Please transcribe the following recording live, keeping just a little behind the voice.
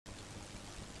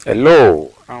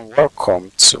Hello and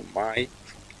welcome to my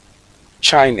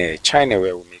channel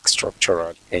where we make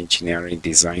structural engineering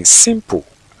design simple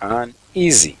and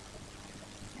easy.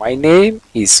 My name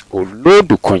is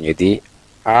Olodukonyede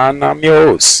and I'm your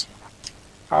host.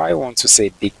 I want to say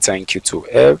a big thank you to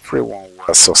everyone who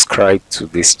has subscribed to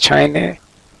this channel,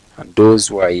 and those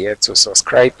who are yet to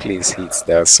subscribe, please hit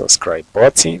that subscribe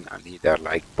button and hit that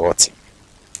like button.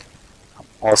 I'm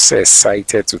also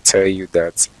excited to tell you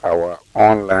that our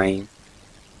online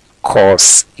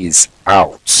course is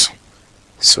out.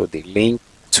 So the link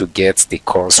to get the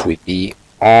course will be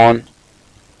on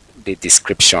the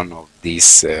description of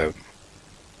this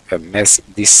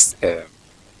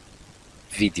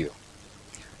video.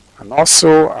 And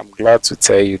also, I'm glad to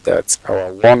tell you that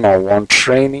our one-on-one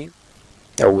training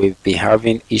that we've been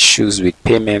having issues with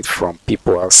payment from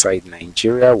people outside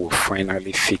Nigeria will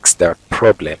finally fix that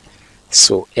problem.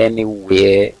 So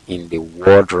anywhere in the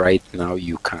world right now,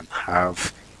 you can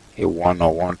have a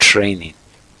one-on-one training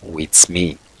with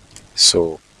me.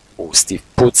 So we'll still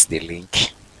put the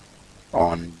link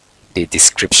on the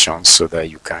description so that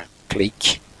you can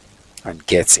click and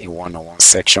get a one-on-one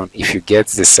section. If you get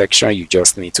the section, you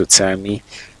just need to tell me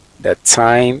the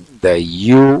time that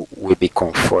you will be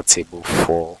comfortable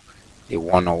for a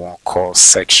one-on-one call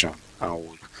section, and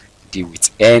we'll deal with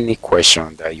any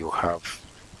question that you have.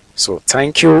 So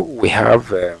thank you. We have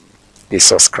the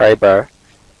subscriber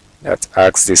that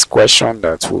asked this question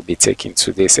that will be taking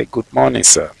today. Say, good morning,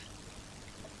 sir.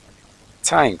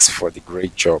 Thanks for the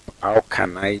great job. How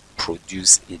can I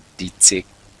produce a detailed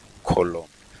column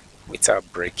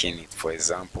without breaking it? For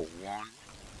example,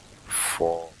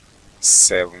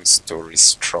 147-story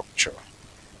structure.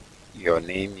 Your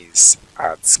name is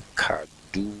at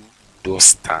Kadu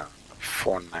Dostan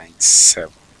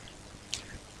 497.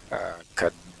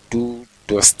 Kadu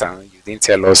Dostan, you didn't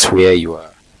tell us where you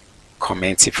are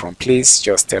commenting from. Please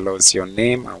just tell us your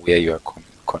name and where you are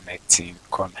commenting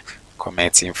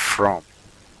from.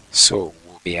 So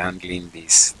we'll be handling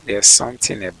this. There's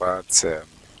something about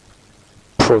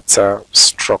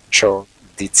protastructure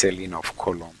detailing of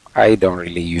column. I don't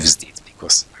really use it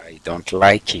because I don't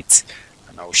like it,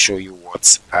 and I'll show you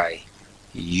what I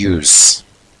use.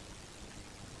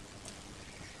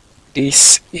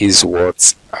 This is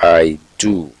what I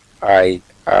do. I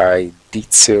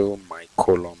detail my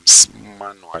columns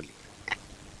manually.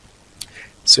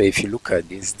 So if you look at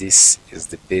this is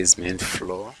the basement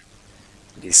floor,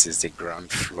 this is the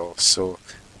ground floor. So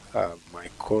my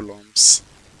columns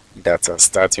that are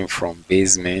starting from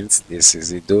basement, this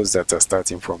is it. Those that are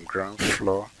starting from ground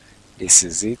floor, this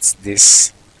is it.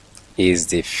 This is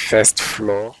the first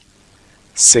floor,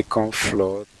 second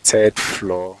floor, third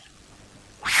floor,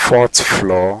 fourth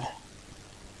floor,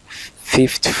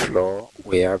 fifth floor.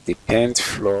 We have the 10th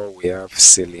floor. We have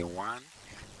ceiling 1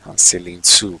 and ceiling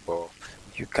 2, but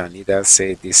you can either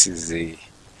say this is the,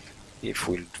 if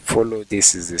we follow,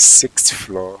 this is the 6th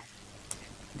floor,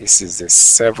 this is the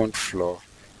 7th floor,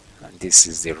 and this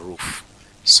is the roof.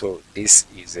 So this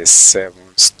is a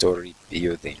 7-story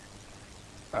building,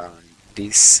 and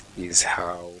this is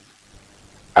how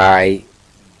I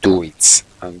do it.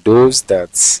 And those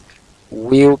that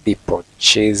will be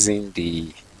purchasing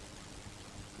the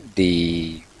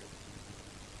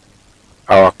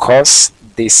our course,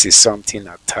 this is something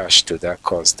attached to that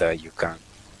course that you can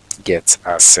get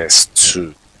access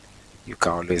to. You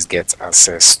can always get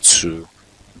access to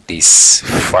this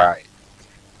file,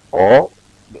 or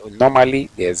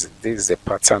normally this is the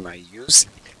pattern I use,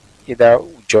 either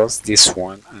just this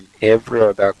one and every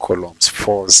other columns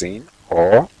falls in,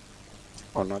 or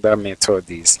another method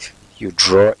is you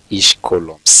draw each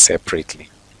column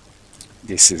separately.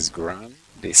 This is ground,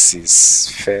 this is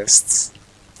first,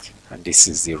 and this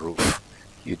is the roof.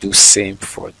 You do same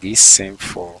for this, same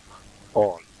for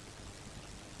all.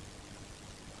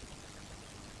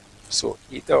 So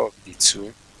either of the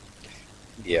two,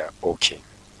 they are okay.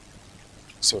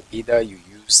 So either you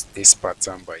use this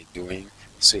pattern by doing,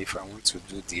 so if I want to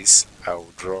do this, I'll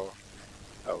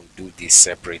do this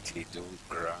separately, do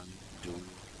ground, do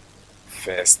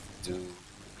first, do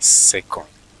second,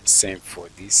 same for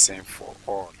this, same for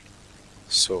all.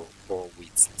 So, but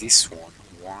with this one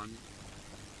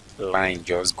line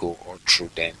just go all through,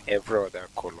 then every other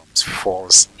columns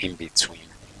falls in between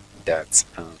that.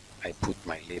 I put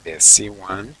my label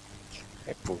C1,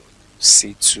 I put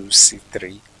C2,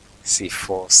 C3,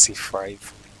 C4,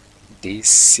 C5,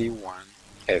 this C1,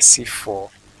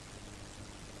 C4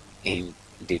 in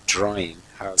the drawing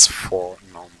has 4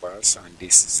 numbers, and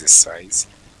this is the size.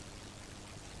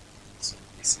 So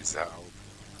this is how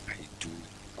I do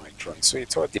my drawing. So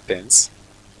it all depends.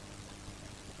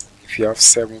 if you have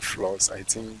 7 floors, I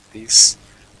think this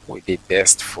will be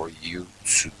best for you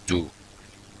to do.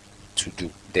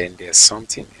 Then there's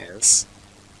something else.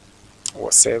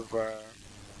 Whatever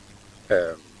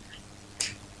um,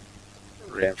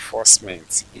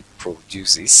 reinforcement it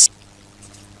produces,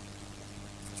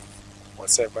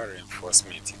 whatever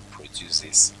reinforcement it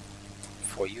produces,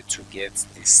 for you to get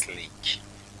this link,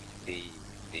 the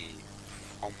the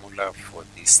formula for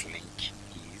this link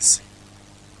is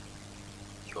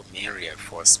your main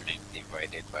reinforcement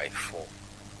divided by 4.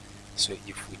 So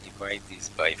if we divide this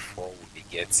by 4, we'll be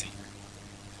getting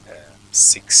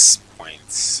 6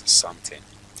 points something.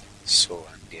 So,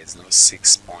 and there's no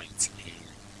 6 points in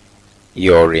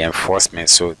your reinforcement,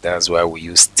 so that's why we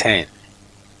use 10.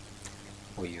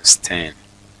 We use 10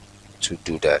 to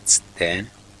do that. Then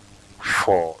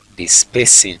for the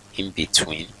spacing in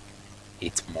between,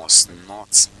 it must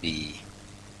not be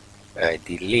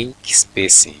the link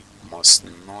spacing must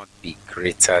not be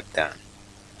greater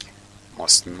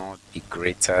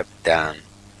than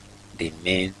the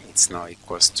main. It's now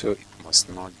equals to, it must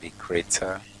not be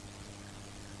greater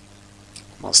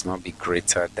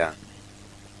than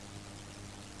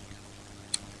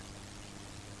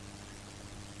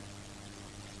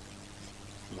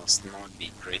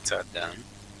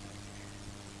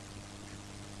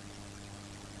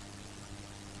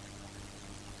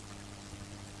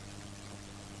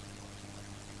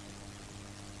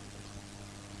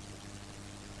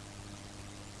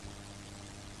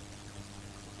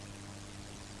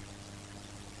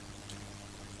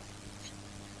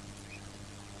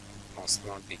must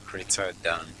not be greater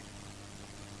than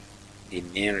the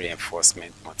main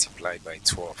reinforcement multiplied by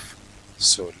 12.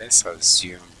 So let's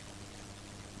assume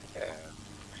um,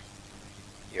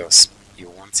 you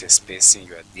want a spacing,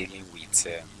 you are dealing with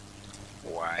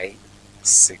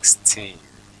y16.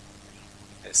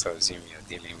 Let's assume you're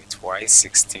dealing with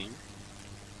y16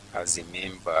 as the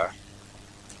main bar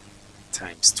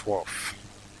times 12.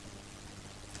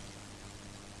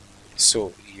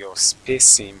 So your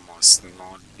spacing must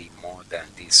not be more than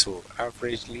this. So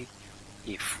averagely,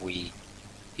 if we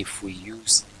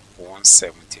use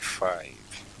 175,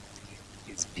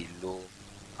 it's below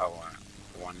our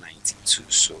 192,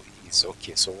 so it's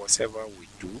okay. So whatever we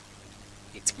do,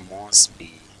 it must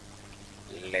be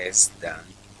less than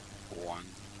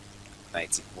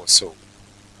 194. So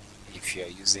if you are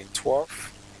using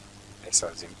 12, let's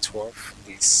assume 12,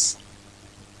 this,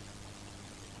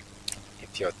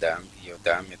 if your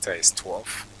diameter is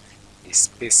 12, the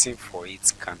spacing for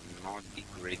it cannot be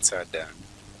greater than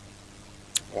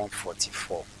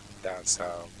 144. That's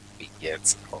how we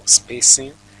get our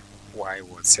spacing. While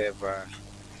whatever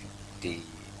the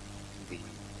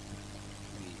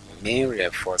main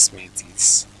reinforcement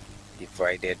is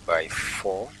divided by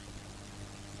 4,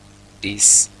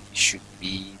 this should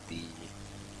be the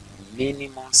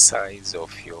minimum size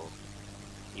of your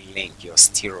link, your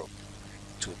stirrup,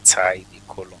 to tie the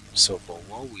column. So for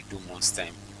what we do most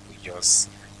time, we just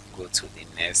go to the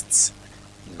next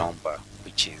number,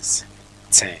 which is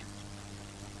 10.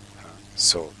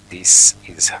 So this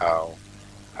is how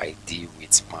I deal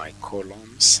with my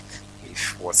columns.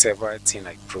 If whatever thing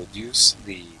I produce,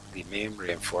 the main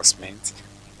reinforcement,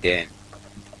 then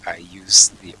I use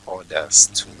the others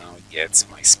to now get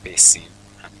my spacing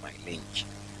and my link.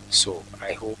 So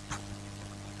I hope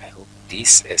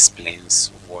this explains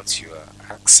what you are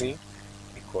asking,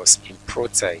 because in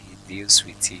Prota it deals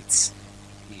with it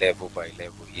level by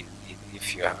level.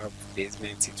 If you have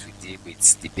basement, it will deal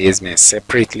with the basement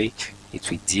separately, it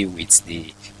will deal with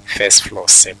the first floor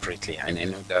separately, and I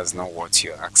know that's not what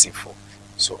you're asking for.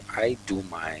 So I do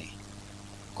my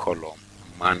column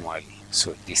manually.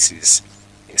 So this is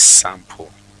a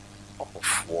sample of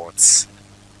what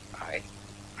I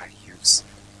use,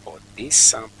 but this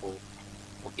sample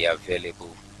will be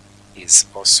available, is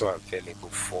also available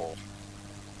for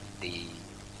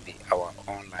our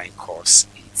online course.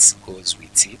 It goes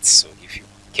with it. So if you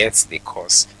get the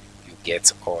course, you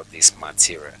get all this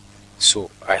material. So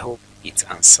I hope it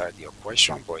answered your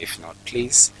question, but if not,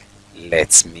 please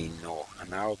let me know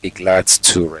and I'll be glad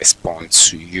to respond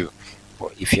to you.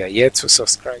 But if you are yet to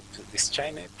subscribe to this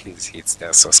channel, please hit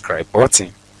that subscribe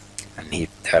button and hit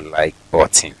that like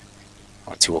button.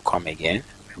 Until we come again,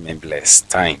 remain blessed.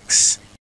 Thanks.